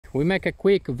We make a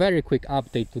quick, very quick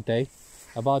update today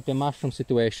about the mushroom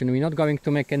situation. We're not going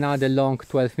to make another long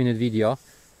 12-minute video.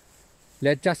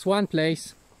 Let just one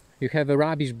place. You have a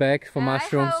rubbish bag for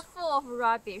mushrooms. I have full of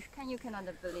rubbish. Cannot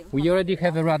believe. We already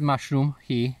have a red mushroom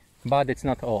here, but it's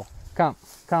not all. Come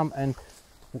and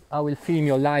I will film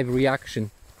your live reaction.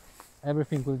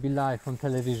 Everything will be live on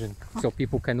television, so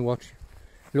people can watch.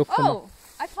 Look. Oh,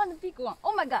 I found a big one.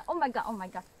 Oh my god! Oh my god! Oh my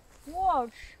god!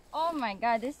 Watch! Oh my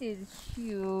god! This is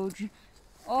huge.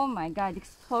 Oh my god!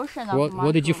 Explosion of mushroom.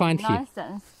 What did you find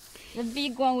Nonsense. Here? The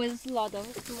big one with a lot of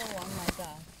small one. Oh my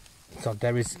god! So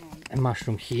there is a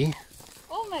mushroom here.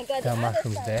 Oh my god! There are the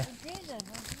mushrooms other there. side. Jesus.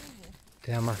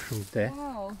 There are mushrooms there.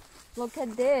 Oh, look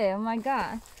at there! Oh my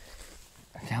god!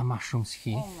 There are mushrooms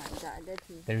here. Oh my god! That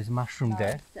is There is mushroom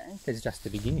there. nonsense. It's just the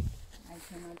beginning. I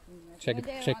cannot imagine. Check, Oh,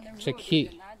 there check, on the check road here.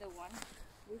 is another one.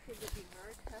 We should be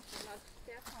very careful not to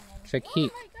step on it. Check Oh here.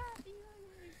 my god!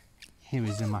 Here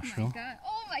is a mushroom,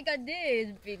 Oh my god, there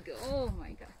is big. Oh my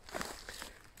god.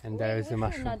 and there is a We should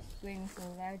mushroom. not swing so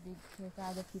loudly because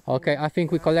other people. Okay, I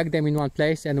think we collect them in one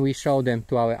place and we show them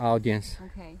to our audience.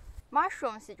 Okay.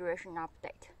 Mushroom situation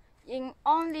update. In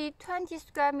only 20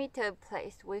 square meter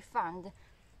place, we found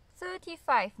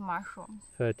 35 mushrooms.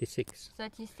 36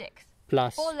 36.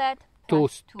 plus Full red two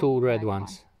plus red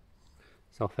ones.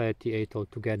 So 38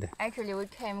 altogether. Actually, we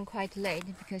came quite late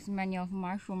because many of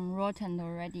mushroom rotten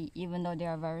already, even though they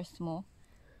are very small.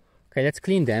 Okay, let's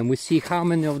clean them. We see how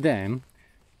many of them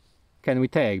can we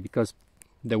take, because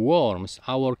the worms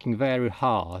are working very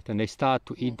hard and they start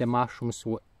to eat the mushrooms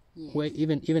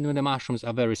even when the mushrooms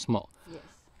are very small. Yes.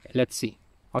 Let's see.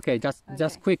 Okay,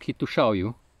 just quickly to show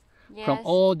you. Yes. From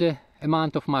all the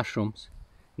amount of mushrooms,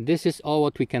 this is all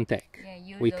what we can take.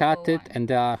 Yeah, We cut it one. and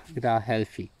they are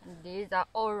healthy. These are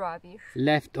all rubbish.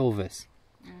 Leftovers.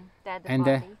 Dead And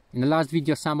body. in the last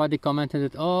video somebody commented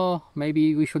that, oh,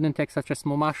 maybe we shouldn't take such a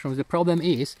small mushrooms. The problem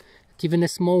is that even the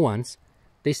small ones,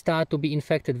 they start to be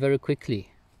infected very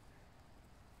quickly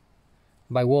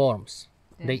by worms.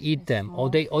 They eat them, or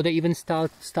they even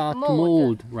start to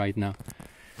mold right now.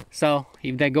 So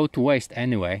if they go to waste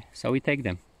anyway, so we take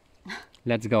them.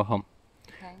 Let's go home.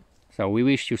 Okay. So we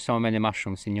wish you so many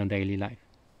mushrooms in your daily life.